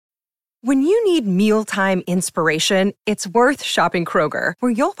When you need mealtime inspiration, it's worth shopping Kroger,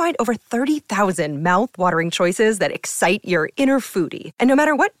 where you'll find over 30,000 mouth-watering choices that excite your inner foodie. And no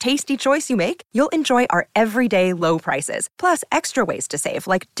matter what tasty choice you make, you'll enjoy our everyday low prices, plus extra ways to save,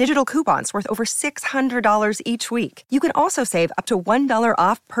 like digital coupons worth over $600 each week. You can also save up to $1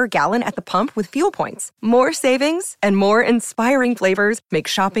 off per gallon at the pump with fuel points. More savings and more inspiring flavors make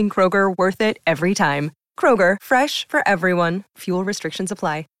shopping Kroger worth it every time. Kroger, fresh for everyone. Fuel restrictions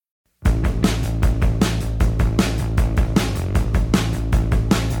apply.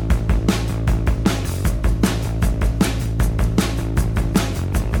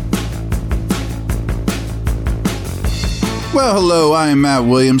 Well, hello, I am Matt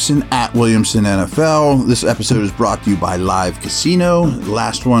Williamson at Williamson NFL. This episode is brought to you by Live Casino,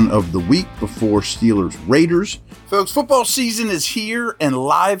 last one of the week before Steelers Raiders. Folks, football season is here, and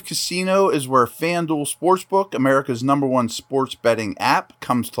Live Casino is where FanDuel Sportsbook, America's #1 sports betting app,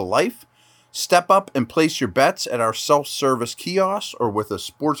 comes to life. Step up and place your bets at our self-service kiosk or with a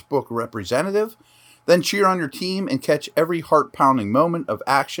sportsbook representative. Then cheer on your team and catch every heart-pounding moment of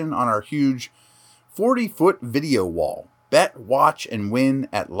action on our huge 40-foot video wall. Bet, watch, and win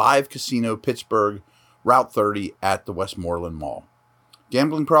at Live Casino Pittsburgh, Route 30 at the Westmoreland Mall.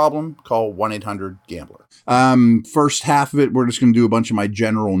 Gambling problem? Call 1-800-GAMBLER. First half of it, we're just going to do a bunch of my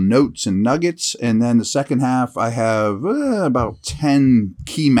general notes and nuggets. And then the second half, I have about 10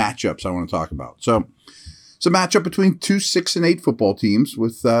 key matchups I want to talk about. So it's a matchup between two 6-8 football teams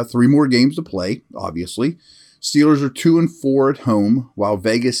with 3 more games to play, obviously. Steelers are 2-4 at home, while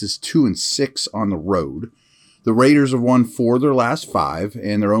Vegas is 2-6 on the road. The Raiders have won 4 of their last 5,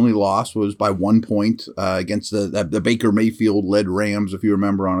 and their only loss was by 1 point against the Baker Mayfield-led Rams, if you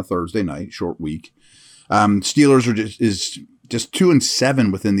remember, on a Thursday night, short week. Steelers are just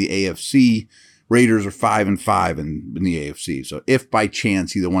 2-7 within the AFC. Raiders are 5-5 in the AFC. So if by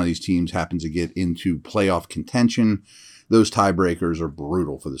chance either one of these teams happens to get into playoff contention, those tiebreakers are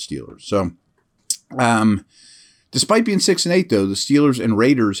brutal for the Steelers. So, despite being 6-8, though, the Steelers and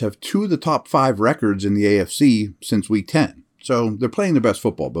Raiders have 2 of the top 5 records in the AFC since Week 10. So they're playing their best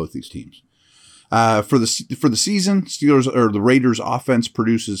football, both these teams. For the season, the Raiders' offense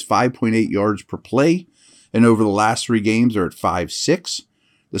produces 5.8 yards per play, and over the last 3 games, they're at 5.6.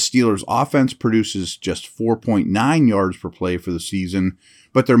 The Steelers' offense produces just 4.9 yards per play for the season,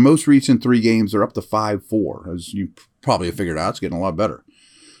 but their most recent 3 games, they're up to 5.4. As you probably have figured out, it's getting a lot better.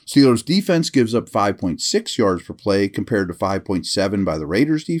 Steelers defense gives up 5.6 yards per play compared to 5.7 by the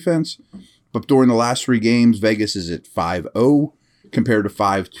Raiders defense. But during the last 3 games, Vegas is at 5.0 compared to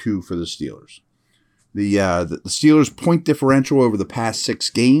 5.2 for the Steelers. The Steelers' point differential over the past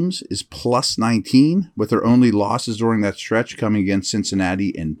 6 games is plus 19, with their only losses during that stretch coming against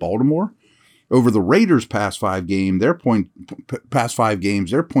Cincinnati and Baltimore. Over the Raiders' past 5 games, their point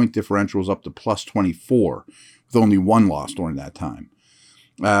differential is up to plus 24, with only 1 loss during that time.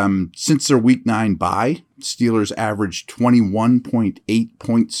 Since their Week 9 bye, Steelers averaged 21.8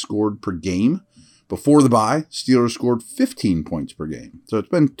 points scored per game. Before the bye, Steelers scored 15 points per game. So it's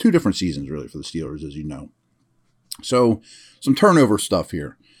been 2 different seasons, really, for the Steelers, as you know. So some turnover stuff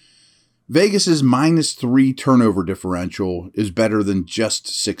here. Vegas's -3 turnover differential is better than just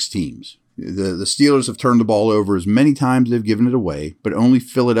 6 teams. The Steelers have turned the ball over as many times as they've given it away, but only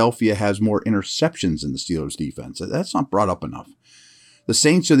Philadelphia has more interceptions than the Steelers defense. That's not brought up enough. The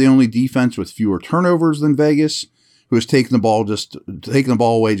Saints are the only defense with fewer turnovers than Vegas, who has taken the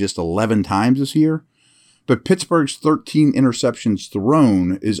ball away just 11 times this year. But Pittsburgh's 13 interceptions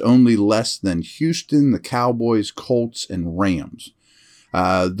thrown is only less than Houston, the Cowboys, Colts, and Rams.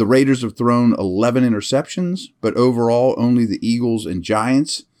 The Raiders have thrown 11 interceptions, but overall only the Eagles and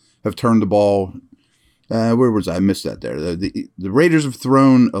Giants have turned the ball. Where was I? I missed that there. The Raiders have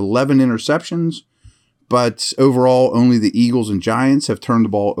thrown 11 interceptions, but overall only the Eagles and Giants have turned the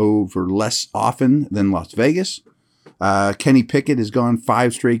ball over less often than Las Vegas. Kenny Pickett has gone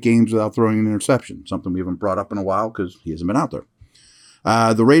 5 straight games without throwing an interception, something we haven't brought up in a while because he hasn't been out there.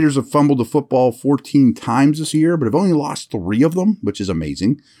 The Raiders have fumbled the football 14 times this year, but have only lost 3 of them, which is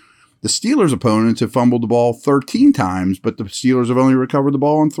amazing. The Steelers' opponents have fumbled the ball 13 times, but the Steelers have only recovered the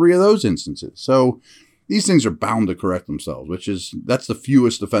ball in 3 of those instances. So these things are bound to correct themselves, that's the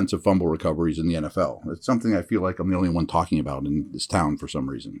fewest defensive fumble recoveries in the NFL. It's something I feel like I'm the only one talking about in this town for some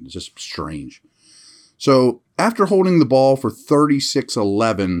reason. It's just strange. So after holding the ball for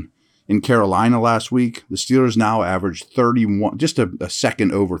 36-11 in Carolina last week, the Steelers now average 31, just a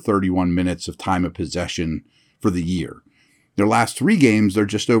second over 31 minutes of time of possession for the year. Their last 3 games, they're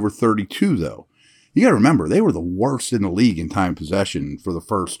just over 32, though. You got to remember, they were the worst in the league in time of possession for the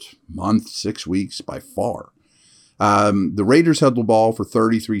first month, 6 weeks by far. The Raiders held the ball for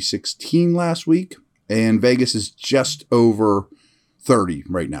 33-16 last week, and Vegas is just over 30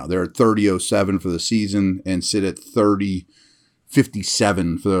 right now. They're at 30-07 for the season and sit at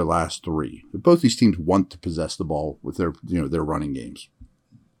 30-57 for their last three. Both these teams want to possess the ball with their running games.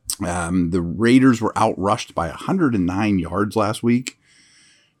 The Raiders were outrushed by 109 yards last week.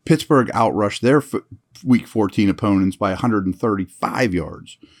 Pittsburgh outrushed their Week 14 opponents by 135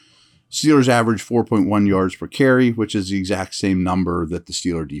 yards. Steelers averaged 4.1 yards per carry, which is the exact same number that the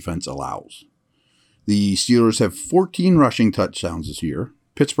Steeler defense allows. The Steelers have 14 rushing touchdowns this year.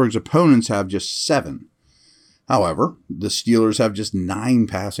 Pittsburgh's opponents have just 7. However, the Steelers have just 9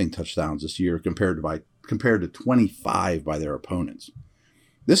 passing touchdowns this year compared to 25 by their opponents.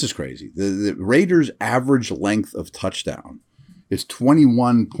 This is crazy. The Raiders' average length of touchdown is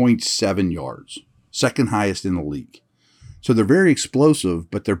 21.7 yards, second highest in the league. So they're very explosive,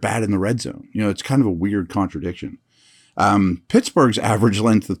 but they're bad in the red zone. It's kind of a weird contradiction. Pittsburgh's average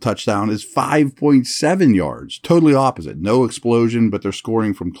length of touchdown is 5.7 yards, totally opposite. No explosion, but they're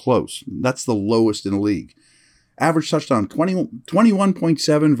scoring from close. That's the lowest in the league. Average touchdown,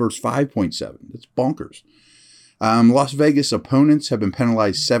 21.7 versus 5.7. That's bonkers. Las Vegas opponents have been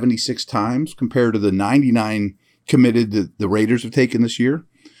penalized 76 times compared to the 99 committed that the Raiders have taken this year.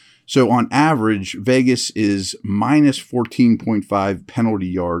 So on average, Vegas is minus 14.5 penalty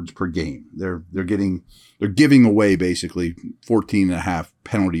yards per game. They're giving away basically 14.5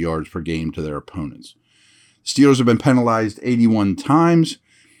 penalty yards per game to their opponents. Steelers have been penalized 81 times,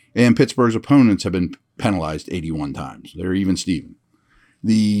 and Pittsburgh's opponents have been penalized 81 times. They're even Steven.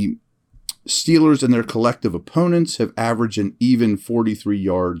 The Steelers and their collective opponents have averaged an even 43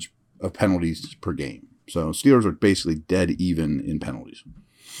 yards of penalties per game. So Steelers are basically dead even in penalties.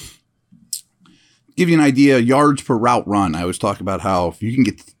 Give you an idea, yards per route run. I always talk about how if you can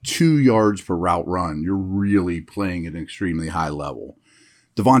get 2 yards per route run, you're really playing at an extremely high level.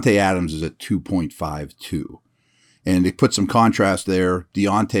 Davante Adams is at 2.52. And to put some contrast there,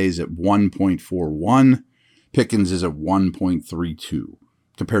 Deontay's at 1.41. Pickens is at 1.32.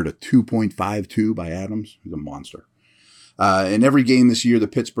 Compared to 2.52 by Adams. He's a monster. In every game this year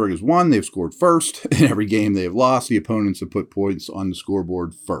that Pittsburgh has won, they've scored first. In every game they have lost, the opponents have put points on the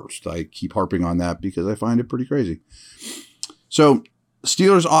scoreboard first. I keep harping on that because I find it pretty crazy. So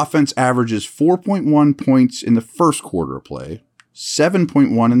Steelers offense averages 4.1 points in the first quarter of play,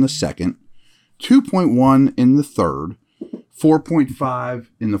 7.1 in the second, 2.1 in the third, 4.5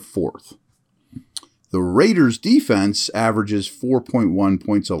 in the fourth. The Raiders defense averages 4.1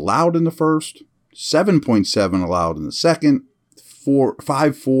 points allowed in the first, 7.7 allowed in the second,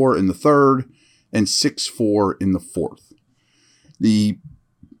 5.4 in the third, and 6.4 in the fourth. The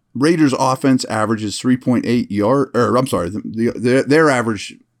Raiders offense averages 3.8 their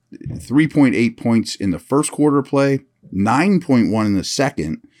average 3.8 points in the first quarter play, 9.1 in the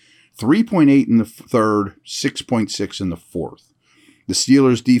second, 3.8 in the third, 6.6 in the fourth. The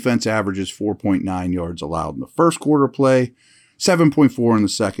Steelers defense averages 4.9 yards allowed in the first quarter play, 7.4 in the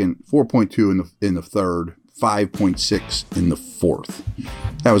second, 4.2 in the third, 5.6 in the fourth.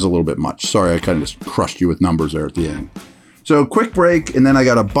 That was a little bit much. Sorry, I kind of just crushed you with numbers there at the end. So quick break, and then I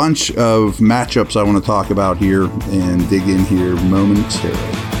got a bunch of matchups I want to talk about here and dig in here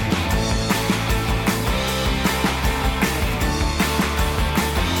momentarily.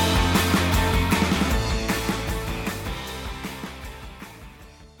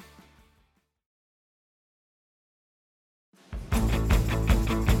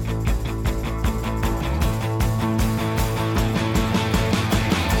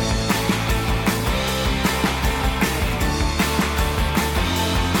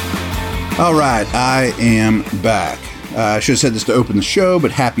 All right, I am back. I should have said this to open the show,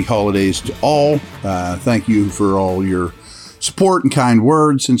 but happy holidays to all. Thank you for all your support and kind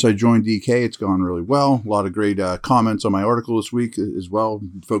words since I joined DK. It's gone really well. A lot of great comments on my article this week as well,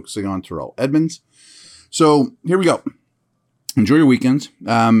 focusing on Terrell Edmunds. So here we go. Enjoy your weekends.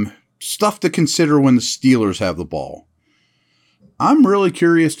 Stuff to consider when the Steelers have the ball. I'm really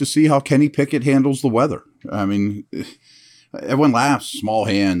curious to see how Kenny Pickett handles the weather. I mean, everyone laughs, small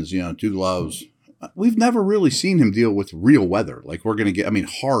hands, 2 gloves. We've never really seen him deal with real weather. Like we're going to get,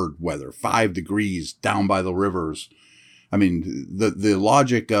 hard weather, 5 degrees down by the rivers. The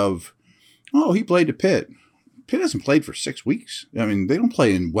logic of, he played at Pitt. Pitt hasn't played for 6 weeks. They don't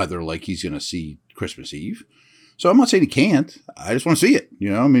play in weather like he's going to see Christmas Eve. So I'm not saying he can't. I just want to see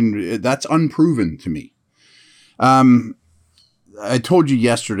it. That's unproven to me. I told you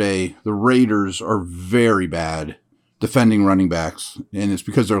yesterday, the Raiders are very bad defending running backs, and it's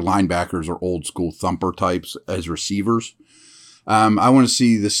because their linebackers are old school thumper types as receivers. I want to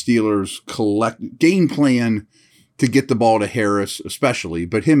see the Steelers game plan to get the ball to Harris especially,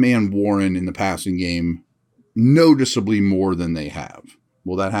 but him and Warren in the passing game noticeably more than they have.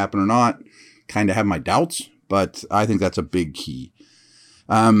 Will that happen or not? Kind of have my doubts, but I think that's a big key.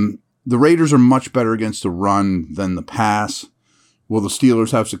 The Raiders are much better against the run than the pass. Will the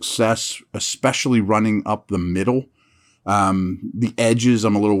Steelers have success, especially running up the middle? The edges,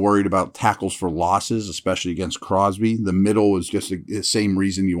 I'm a little worried about tackles for losses, especially against Crosby. The middle is just the same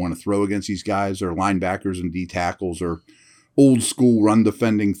reason you want to throw against these guys. They're linebackers and D tackles or old school run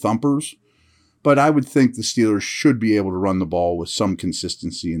defending thumpers. But I would think the Steelers should be able to run the ball with some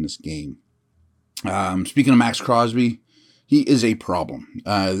consistency in this game. Speaking of Max Crosby, he is a problem.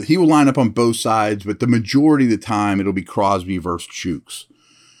 He will line up on both sides, but the majority of the time it'll be Crosby versus Chooks.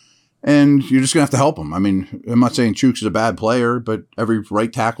 And you're just going to have to help him. I mean, I'm not saying Chooks is a bad player, but every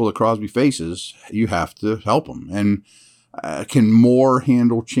right tackle that Crosby faces, you have to help him. And can Moore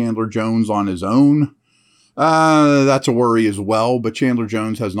handle Chandler Jones on his own? That's a worry as well, but Chandler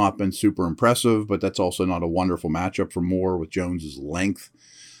Jones has not been super impressive, but that's also not a wonderful matchup for Moore with Jones's length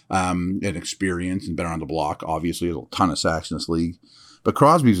and experience and been on the block. Obviously, there's a ton of sacks in this league. But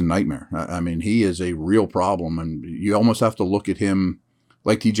Crosby's a nightmare. I mean, he is a real problem, and you almost have to look at him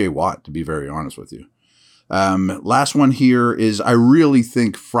like TJ Watt, to be very honest with you. Last one here is I really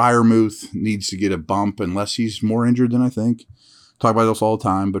think Freiermuth needs to get a bump unless he's more injured than I think. Talk about this all the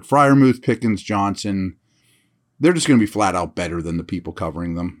time, but Freiermuth, Pickens, Johnson, they're just going to be flat out better than the people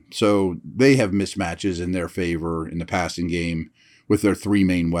covering them. So they have mismatches in their favor in the passing game with their three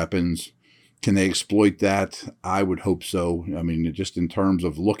main weapons. Can they exploit that? I would hope so. I mean, just in terms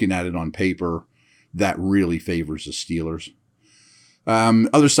of looking at it on paper, that really favors the Steelers.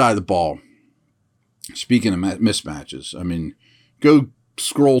 Other side of the ball, speaking of mismatches, I mean, go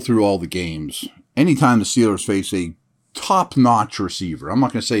scroll through all the games. Anytime the Steelers face a top-notch receiver, I'm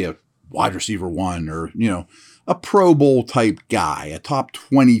not going to say a wide receiver one or, a Pro Bowl type guy, a top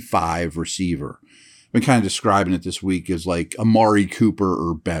 25 receiver. I've been kind of describing it this week as like Amari Cooper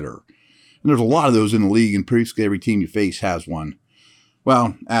or better. And there's a lot of those in the league, and basically every team you face has one.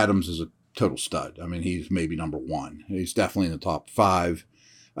 Well, Adams is a total stud. I mean, he's maybe number one. He's definitely in the top five.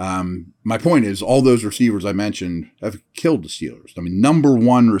 My point is, all those receivers I mentioned have killed the Steelers. I mean, number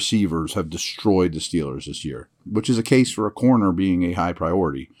one receivers have destroyed the Steelers this year, which is a case for a corner being a high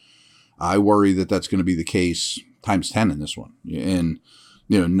priority. I worry that that's going to be the case times 10 in this one. And,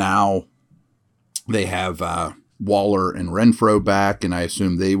 now they have Waller and Renfro back, and I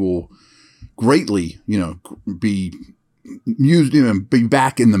assume they will greatly, be used, be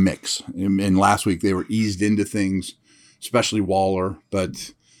back in the mix. And last week they were eased into things, especially Waller.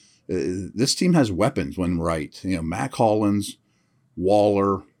 But this team has weapons when right. Mac Hollins,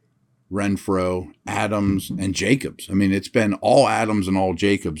 Waller, Renfro, Adams, and Jacobs. I mean, it's been all Adams and all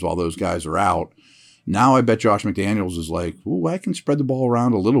Jacobs while those guys are out. Now I bet Josh McDaniels is like, ooh, I can spread the ball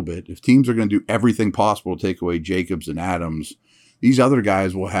around a little bit. If teams are going to do everything possible to take away Jacobs and Adams, these other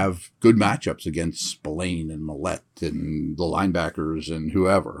guys will have good matchups against Spillane and Millette and the linebackers and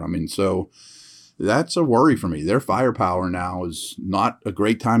whoever. I mean, so that's a worry for me. Their firepower now is not a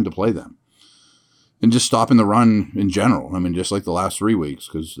great time to play them. And just stopping the run in general. I mean, just like the last 3 weeks,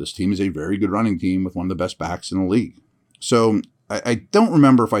 because this team is a very good running team with one of the best backs in the league. So I don't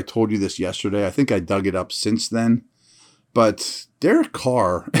remember if I told you this yesterday. I think I dug it up since then. But Derek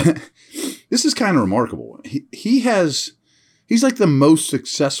Carr, this is kind of remarkable. He's like the most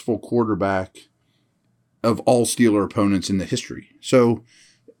successful quarterback of all Steeler opponents in the history. So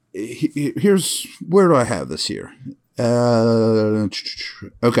here's, where do I have this here?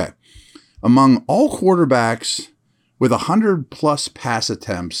 Okay. Among all quarterbacks with 100-plus pass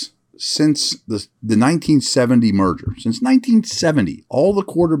attempts since the 1970 merger, since 1970, all the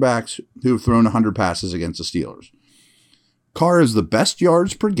quarterbacks who have thrown 100 passes against the Steelers, Carr is the best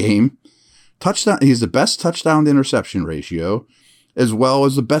yards per game, touchdown. He's the best touchdown to interception ratio, as well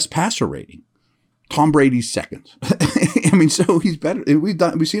as the best passer rating. Tom Brady's second. I mean, so he's better.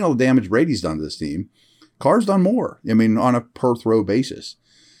 We've seen all the damage Brady's done to this team. Carr's done more. I mean, on a per throw basis.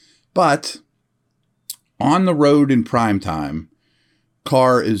 But on the road in prime time,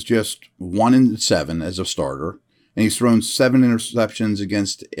 Carr is just 1-7 as a starter, and he's thrown 7 touchdowns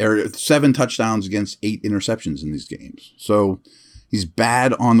against 8 interceptions in these games. So he's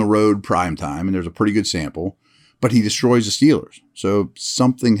bad on the road prime time, and there's a pretty good sample, but he destroys the Steelers. So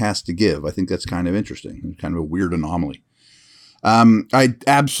something has to give. I think that's kind of interesting, kind of a weird anomaly. I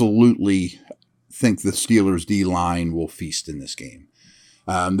absolutely think the Steelers D-line will feast in this game.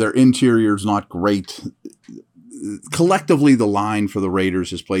 Their interior is not great. Collectively, the line for the Raiders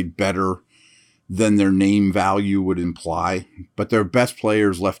has played better than their name value would imply, but their best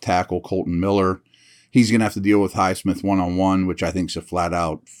player is left tackle Colton Miller. He's going to have to deal with Highsmith one-on-one, which I think is a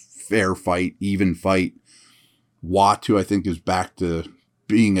flat-out fair fight, even fight. Watt, who I think is back to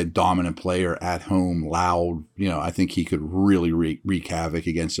being a dominant player at home, loud. I think he could really wreak havoc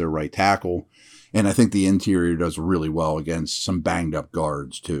against their right tackle. And I think the interior does really well against some banged-up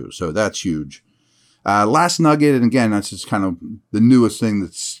guards, too. So that's huge. Last nugget, and again, that's just kind of the newest thing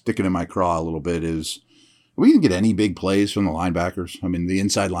that's sticking in my craw a little bit, is we didn't get any big plays from the linebackers. I mean, the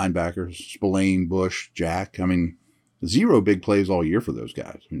inside linebackers, Spillane, Bush, Jack. I mean, 0 big plays all year for those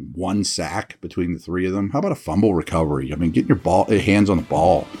guys. I mean, 1 sack between the 3 of them. How about a fumble recovery? I mean, getting your hands on the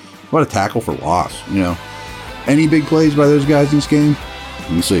ball. How about a tackle for loss? Any big plays by those guys in this game?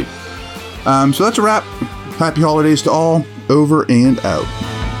 Let me see. So that's a wrap. Happy holidays to all. Over and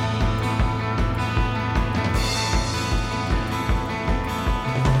out.